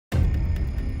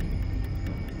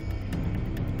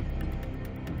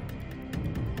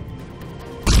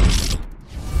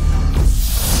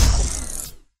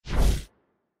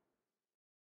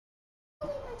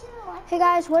Hey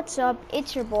guys, what's up?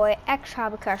 It's your boy X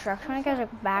Habakush. You guys are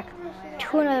back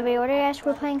to another video. Today, guys,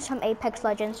 we're playing some Apex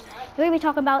Legends. We're gonna be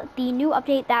talking about the new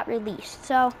update that released.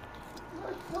 So,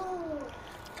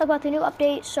 talk about the new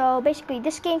update. So basically,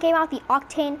 this game came out, the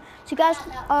Octane. So you guys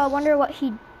wonder what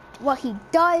he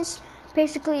does.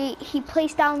 Basically, he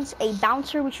places down a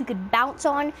bouncer which you could bounce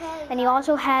on, and he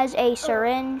also has a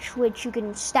syringe which you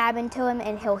can stab into him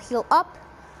and he'll heal up.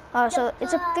 So I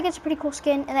think it's a pretty cool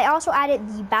skin, and they also added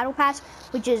the battle pass,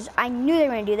 which is, I knew they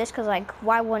were gonna do this because like,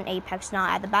 why wouldn't Apex not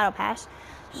add the battle pass?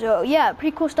 So yeah,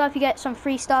 pretty cool stuff. You get some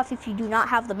free stuff if you do not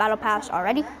have the battle pass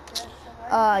already.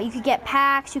 You could get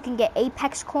packs, you can get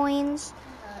Apex coins,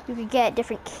 you could get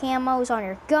different camos on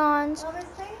your guns,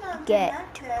 get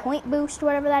point boost,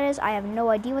 whatever that is. I have no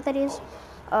idea what that is.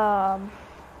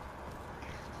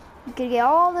 You can get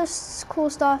all this cool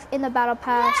stuff in the battle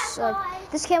pass.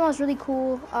 This camo is really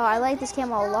cool. I like this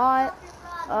camo a lot.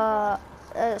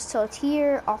 So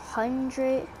tier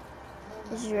 100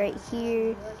 is right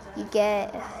here. You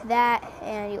get that,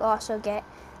 and you also get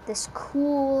this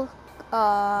cool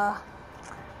Havoc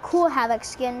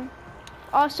skin.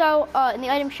 Also, in the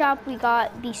item shop, we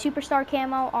got the Superstar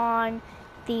camo on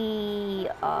the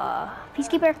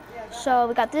Peacekeeper. So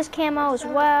we got this camo as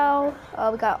well.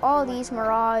 We got all these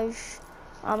Mirage.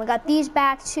 We got these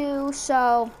back too.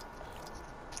 So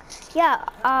yeah,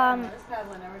 I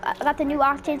got the new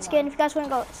Octane skin. If you guys want to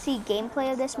go see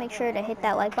gameplay of this, make sure to hit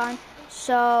that like button.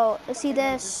 So let's see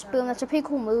this. Boom, that's a pretty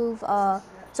cool move.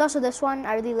 There's also this one.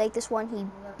 I really like this one. He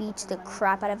beats the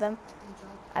crap out of him.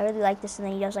 I really like this, and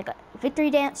then he does like a victory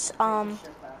dance.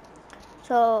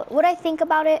 So what I think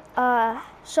about it, I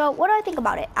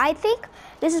think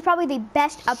this is probably the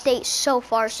best update so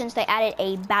far since they added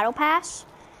a battle pass,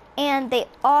 and they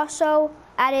also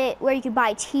added where you can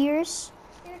buy tiers.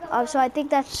 So I think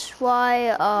that's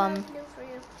why, alright.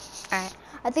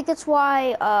 I think that's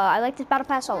why I like this battle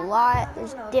pass a lot.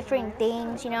 There's different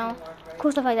things, you know,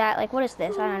 cool stuff like that. Like, what is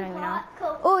this? I don't even know.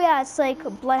 Oh yeah, it's like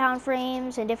Bloodhound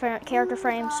frames and different character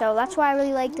frames. So that's why I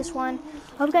really like this one.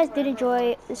 Hope you guys did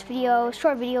enjoy this video,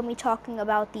 short video of me talking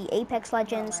about the Apex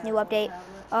Legends new update.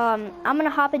 I'm gonna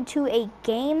hop into a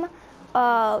game.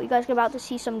 You guys are about to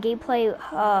see some gameplay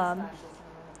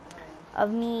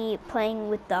of me playing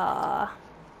with the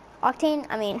Octane.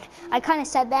 I mean, I kind of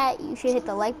said that you should hit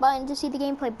the like button to see the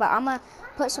gameplay, but I'm gonna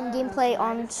put some gameplay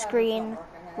on screen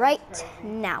right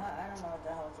now.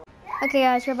 Okay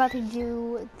guys, we're about to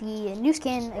do the new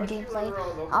skin gameplay.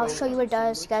 I'll show you what it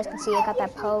does. You guys can see I got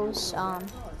that pose. So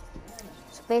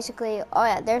basically, oh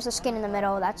yeah, there's a skin in the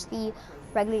middle. That's the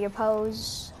regular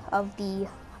pose of the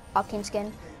Octane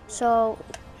skin. So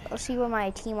I'll see where my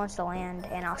team wants to land,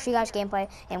 and I'll show you guys gameplay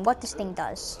and what this thing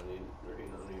does.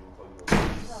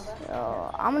 So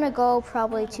I'm gonna go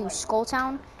probably to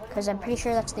Skulltown because I'm pretty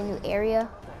sure that's the new area.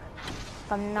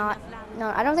 If I'm not,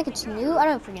 no, I don't think it's new. I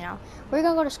don't freaking know. We're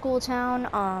gonna go to Skulltown,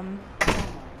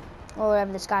 or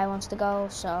wherever this guy wants to go.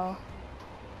 So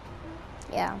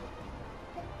yeah.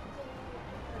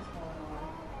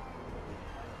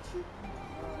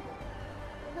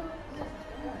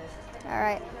 All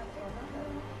right.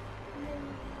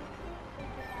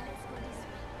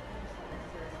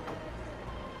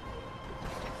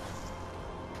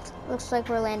 Looks like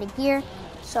we're landing here.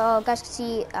 So you guys can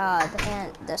see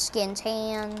the skin's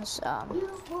hands. God,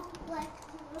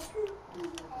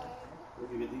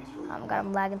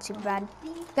 I'm lagging super bad.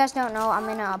 If you guys don't know, I'm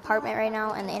in an apartment right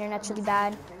now, and the internet's really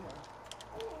bad.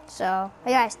 So,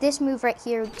 hey guys, this move right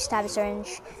here, stab a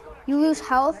syringe. You lose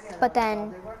health, but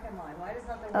then,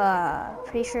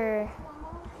 pretty sure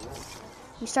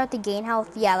you start to gain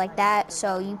health. Yeah, like that.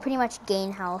 So you pretty much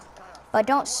gain health. But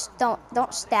don't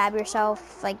stab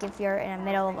yourself like if you're in the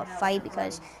middle of a fight,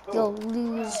 because you'll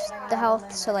lose the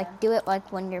health. So like do it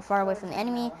like when you're far away from the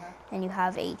enemy and you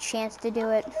have a chance to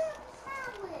do it.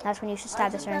 That's when you should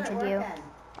stab the syringe with you.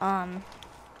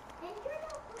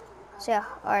 So yeah,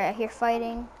 alright, I hear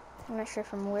fighting. I'm not sure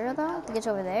from where though. I think it's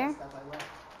over there.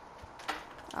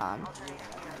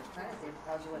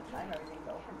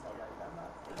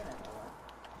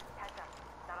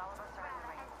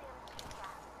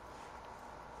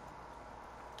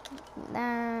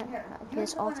 That,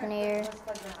 this alternator.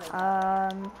 I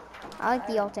like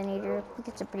the alternator. I think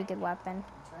it's a pretty good weapon.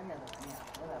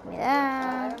 Give me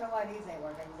that. There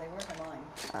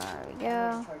we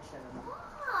go.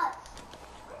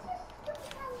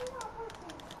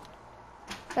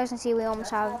 You guys can see we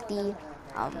almost have the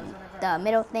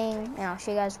middle thing, and I'll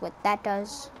show you guys what that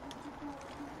does.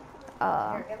 In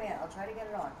a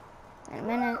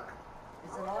minute.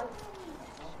 Is it on?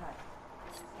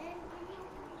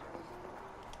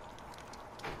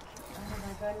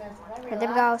 Okay, there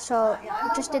we go. So we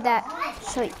just did that.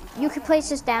 So you could place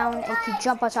this down and you could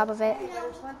jump on top of it.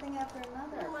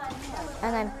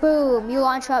 And then boom, you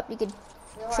launch up. You could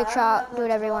trick shot, do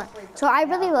whatever you want. So I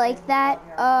really like that.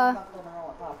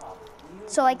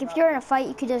 So like if you're in a fight,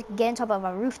 you could just get on top of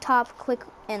a rooftop quick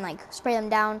and like spray them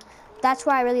down. That's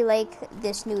why I really like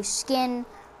this new skin,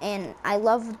 and I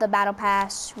love the battle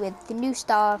pass with the new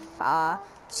stuff.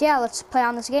 So yeah, let's play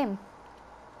on this game.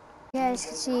 Yeah, as you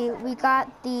can see, we got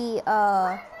the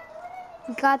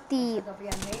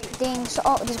things.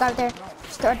 Oh, just got it there.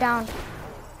 Start down.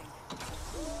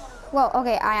 Whoa,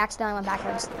 okay, I accidentally went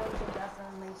backwards.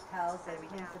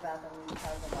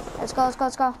 Let's go, let's go,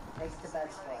 let's go.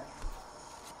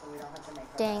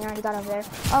 Dang, I already got over there.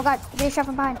 Oh god, getting shot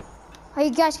from behind. Oh,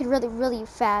 you guys get really, really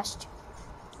fast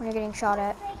when you're getting shot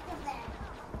at.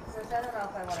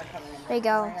 There you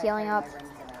go, healing up.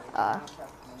 Oh,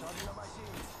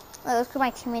 look, my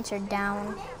teammates are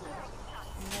down.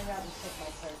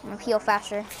 I'm gonna heal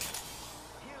faster.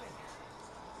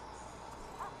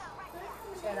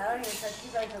 I don't even touch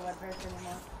you guys at what person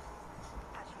anymore.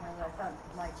 I found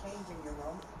my change in your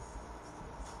room.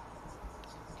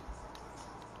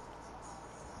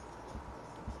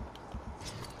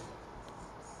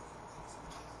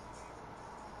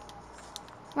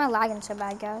 Why am I lagging so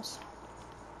bad, guys?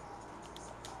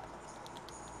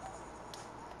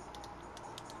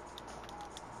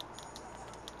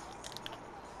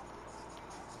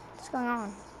 What's going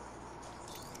on?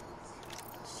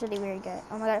 It's really weird, guys.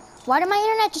 Oh my god. Why did my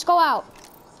internet just go out?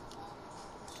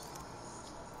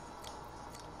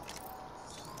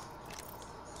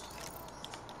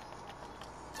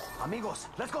 Amigos,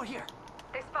 let's go here.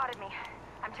 They spotted me.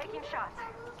 I'm taking shots.